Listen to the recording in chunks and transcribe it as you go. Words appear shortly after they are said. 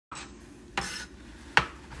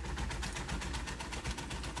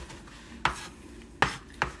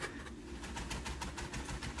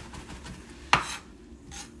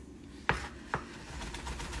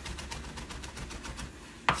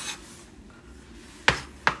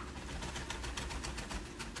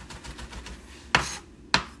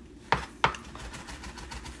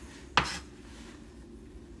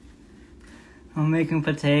I'm making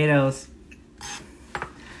potatoes.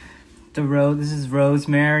 This is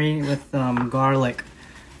rosemary with garlic.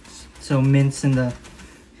 So mincing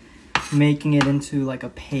making it into like a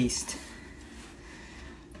paste.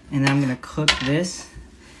 And then I'm gonna cook this,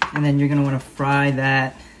 and then you're gonna wanna fry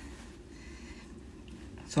that.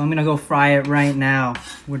 So I'm gonna go fry it right now.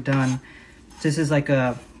 We're done. This is like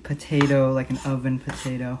a potato, like an oven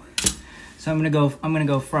potato. So I'm gonna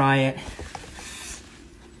go fry it.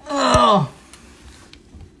 Oh!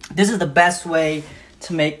 This is the best way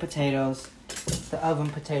to make potatoes, the oven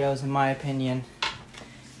potatoes, in my opinion.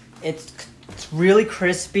 It's really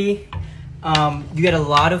crispy. You get a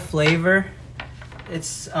lot of flavor.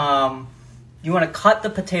 It's you want to cut the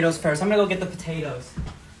potatoes first. I'm gonna go get the potatoes.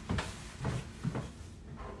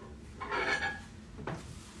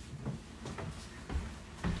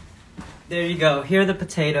 There you go. Here are the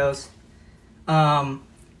potatoes. In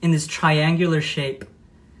this triangular shape.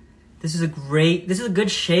 This is a good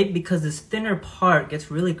shape because this thinner part gets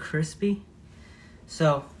really crispy.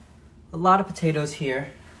 So, a lot of potatoes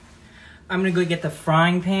here. I'm gonna go get the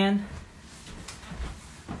frying pan.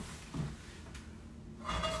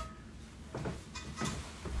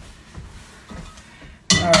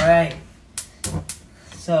 Alright.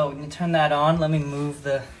 So, we're gonna turn that on. Let me move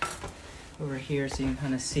over here so you can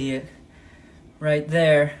kind of see it. Right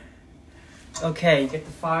there. Okay, get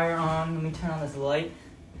the fire on. Let me turn on this light.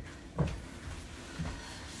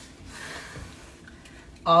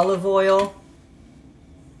 Olive oil.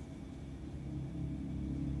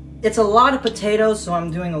 It's a lot of potatoes, so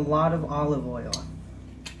I'm doing a lot of olive oil.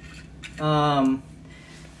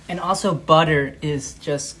 And also butter is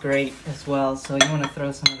just great as well, so you want to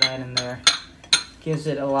throw some of that in there. Gives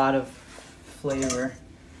it a lot of flavor.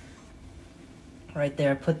 Right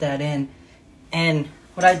there, put that in. And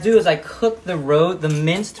what I do is I cook the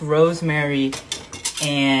minced rosemary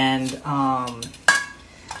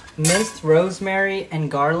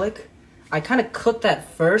and garlic. I kind of cook that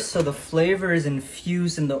first so the flavor is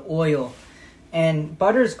infused in the oil. And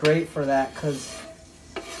butter is great for that because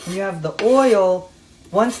when you have the oil,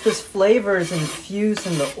 once this flavor is infused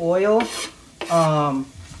in the oil,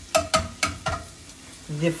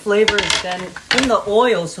 the flavor is then in the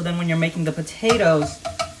oil, so then when you're making the potatoes,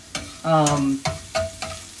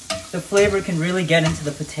 the flavor can really get into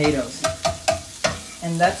the potatoes.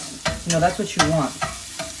 And that's what you want.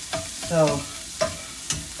 So,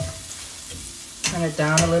 turn it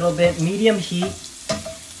down a little bit, medium heat.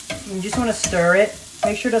 You just want to stir it,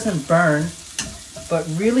 make sure it doesn't burn, but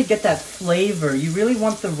really get that flavor. You really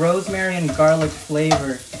want the rosemary and garlic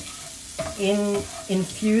flavor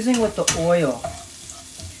infusing with the oil.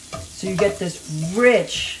 So you get this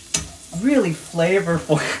rich, really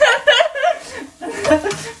flavorful.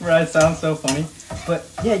 Right, sounds so funny. But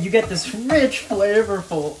yeah, you get this rich,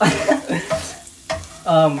 flavorful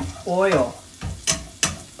oil.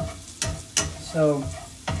 So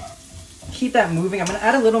keep that moving. I'm gonna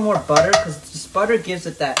add a little more butter because this butter gives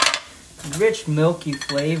it that rich, milky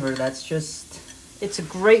flavor. That's just, it's a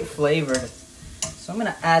great flavor. So I'm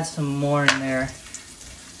gonna add some more in there.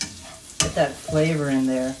 Get that flavor in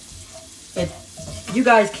there. You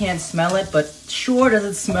guys can't smell it, but sure does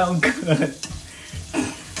it smell good.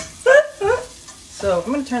 So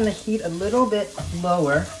I'm gonna turn the heat a little bit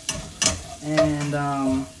lower, and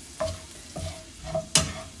I'm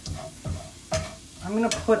gonna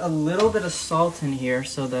put a little bit of salt in here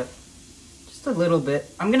so that, just a little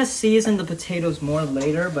bit. I'm gonna season the potatoes more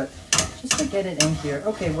later, but just to get it in here.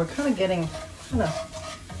 Okay, we're pretty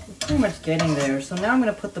much getting there. So now I'm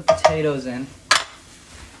gonna put the potatoes in,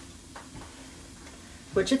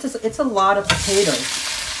 which it's a lot of potatoes.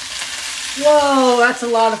 Whoa, that's a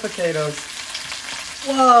lot of potatoes.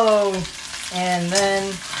 Whoa. And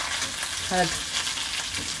then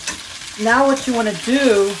now what you want to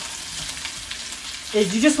do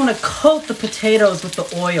is you just want to coat the potatoes with the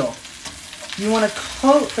oil. You want to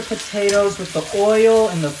coat the potatoes with the oil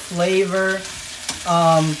and the flavor.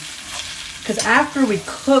 Because after we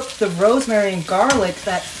cook the rosemary and garlic,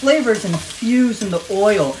 that flavor is infused in the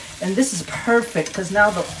oil. And this is perfect because now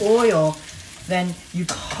the oil, then you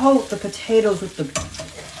coat the potatoes with the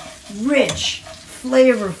rich,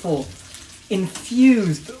 flavorful,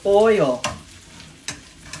 infused oil.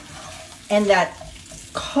 And that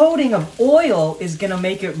coating of oil is gonna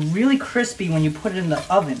make it really crispy when you put it in the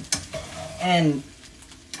oven. And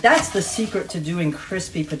that's the secret to doing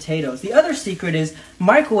crispy potatoes. The other secret is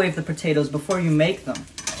microwave the potatoes before you make them.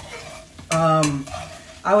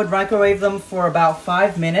 I would microwave them for about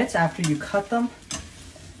 5 minutes after you cut them.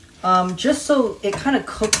 Just so it kind of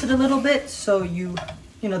cooks it a little bit, so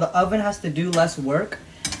the oven has to do less work.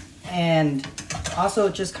 And Also,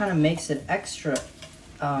 it just kind of makes it extra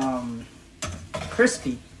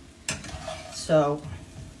crispy. So,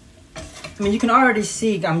 I mean, you can already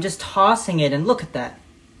see I'm just tossing it, and look at that.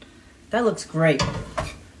 That looks great.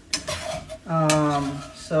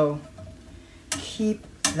 So keep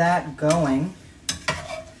that going.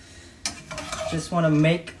 Just want to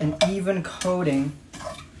make an even coating.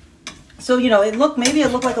 So, you know, maybe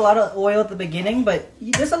it looked like a lot of oil at the beginning, but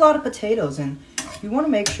there's a lot of potatoes, and you want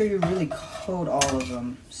to make sure you really coat all of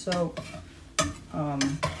them. So,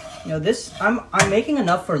 you know, this, I'm making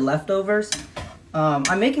enough for leftovers.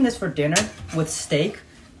 I'm making this for dinner with steak,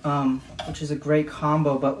 which is a great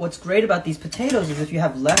combo. But what's great about these potatoes is if you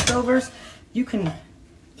have leftovers, you can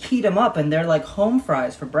heat them up, and they're like home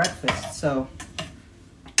fries for breakfast. So,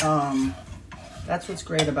 that's what's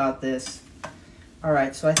great about this. All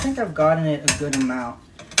right, so I think I've gotten it a good amount.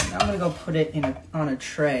 Now I'm gonna go put it on a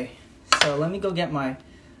tray. So let me go get a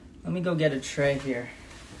tray here.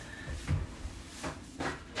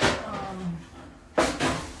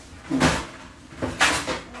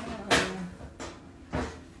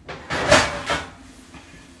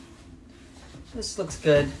 This looks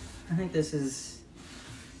good. I think this is,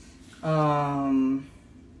 I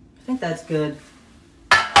think that's good.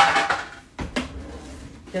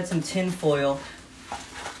 Get some tin foil.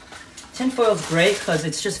 Tin foil is great because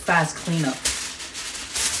it's just fast cleanup.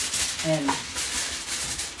 And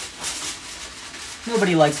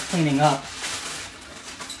nobody likes cleaning up.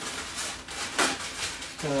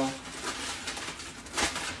 So,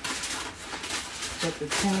 get the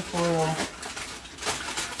tin foil.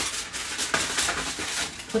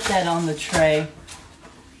 Put that on the tray.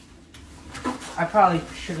 I probably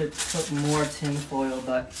should have put more tin foil,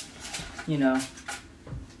 but you know,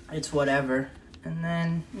 it's whatever. And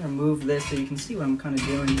then I'm gonna move this so you can see what I'm kind of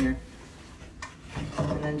doing here.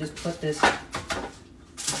 And then just put this.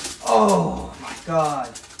 Oh my God,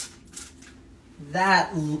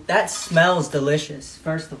 that smells delicious.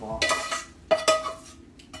 First of all,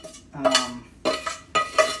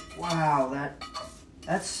 wow,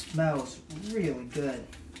 that smells really good.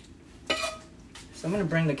 So I'm gonna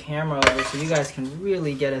bring the camera over so you guys can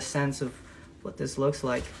really get a sense of what this looks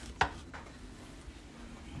like.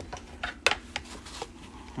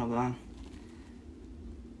 Hold on.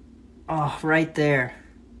 Oh, right there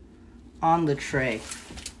on the tray.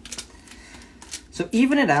 So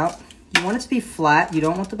even it out. You want it to be flat. You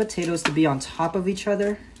don't want the potatoes to be on top of each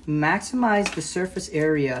other. Maximize the surface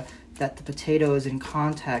area that the potato is in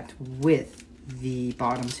contact with the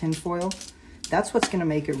bottom tin foil. That's what's gonna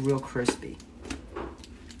make it real crispy.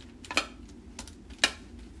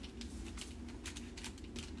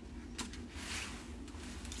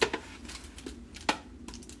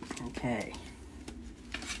 Okay.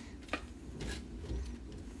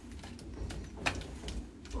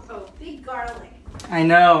 Whoa, big garlic. I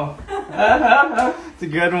know. It's a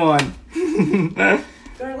good one.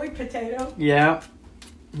 Garlic potato? Yeah.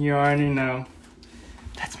 You already know.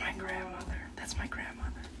 That's my grandmother. That's my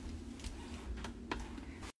grandmother.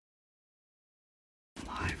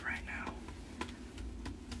 Live right now.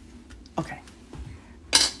 Okay.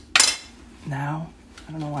 Now,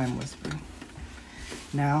 I don't know why I'm whispering.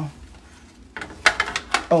 Now.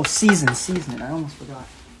 Oh, season it. I almost forgot.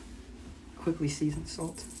 Quickly season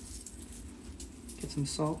salt. Get some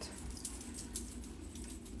salt.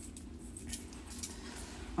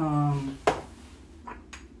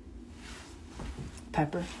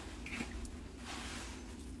 Pepper.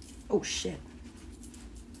 Oh shit.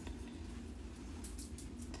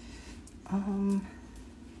 I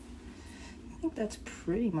think that's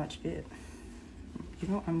pretty much it. You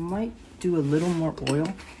know, I might do a little more oil.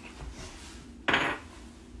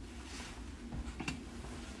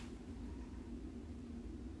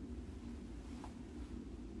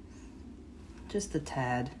 Just a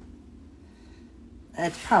tad.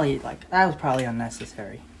 It's probably that was probably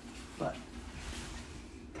unnecessary, but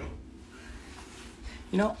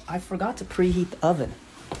you know, I forgot to preheat the oven.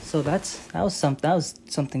 So that was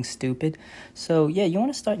something stupid. So yeah, you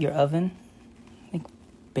want to start your oven. I think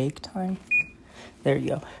bake time. There you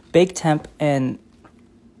go. Bake temp, and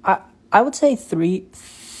I would say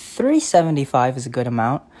 375 is a good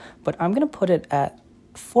amount, but I'm gonna put it at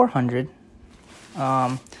 400.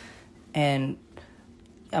 And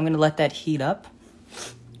I'm gonna let that heat up.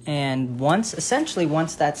 And once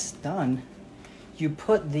that's done, you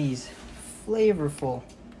put these flavorful,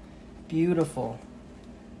 beautiful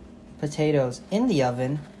potatoes in the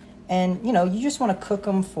oven, and you know, you just want to cook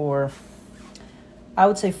them for, I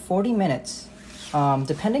would say, 40 minutes.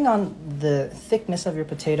 Depending on the thickness of your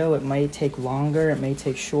potato, it may take longer, it may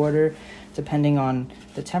take shorter, depending on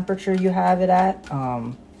the temperature you have it at.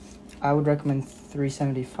 I would recommend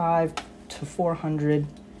 375 to 400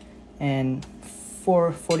 and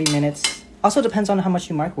for 40 minutes. Also depends on how much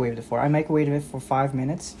you microwaved it for. I microwaved it for 5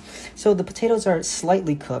 minutes. So the potatoes are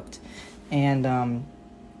slightly cooked. And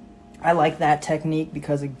I like that technique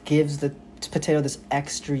because it gives the potato this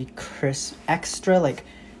extra like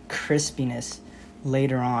crispiness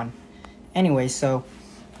later on. Anyway, so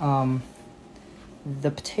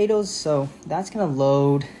the potatoes, so that's gonna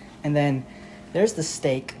load, and then there's the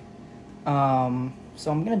steak. So I'm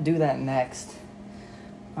gonna do that next.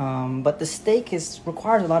 But the steak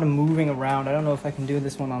requires a lot of moving around. I don't know if I can do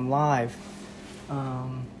this one on live.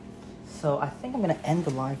 So I think I'm gonna end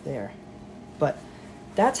the live there. But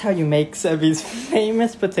that's how you make SEBii's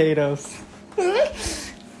famous potatoes.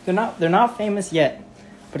 They're not famous yet,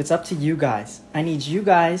 but it's up to you guys. I need you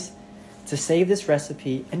guys to save this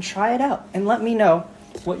recipe and try it out and let me know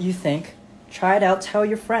what you think. Try it out, tell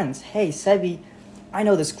your friends. Hey, SEBii, I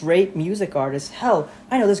know this great music artist. Hell,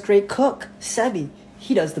 I know this great cook, SEBii.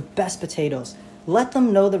 He does the best potatoes. Let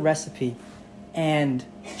them know the recipe and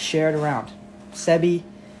share it around. SEBii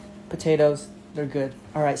potatoes, they're good.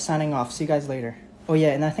 All right, signing off. See you guys later. Oh yeah,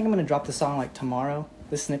 and I think I'm gonna drop the song like tomorrow,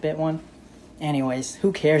 the snippet one. Anyways,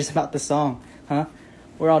 who cares about the song, huh?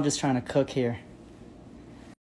 We're all just trying to cook here.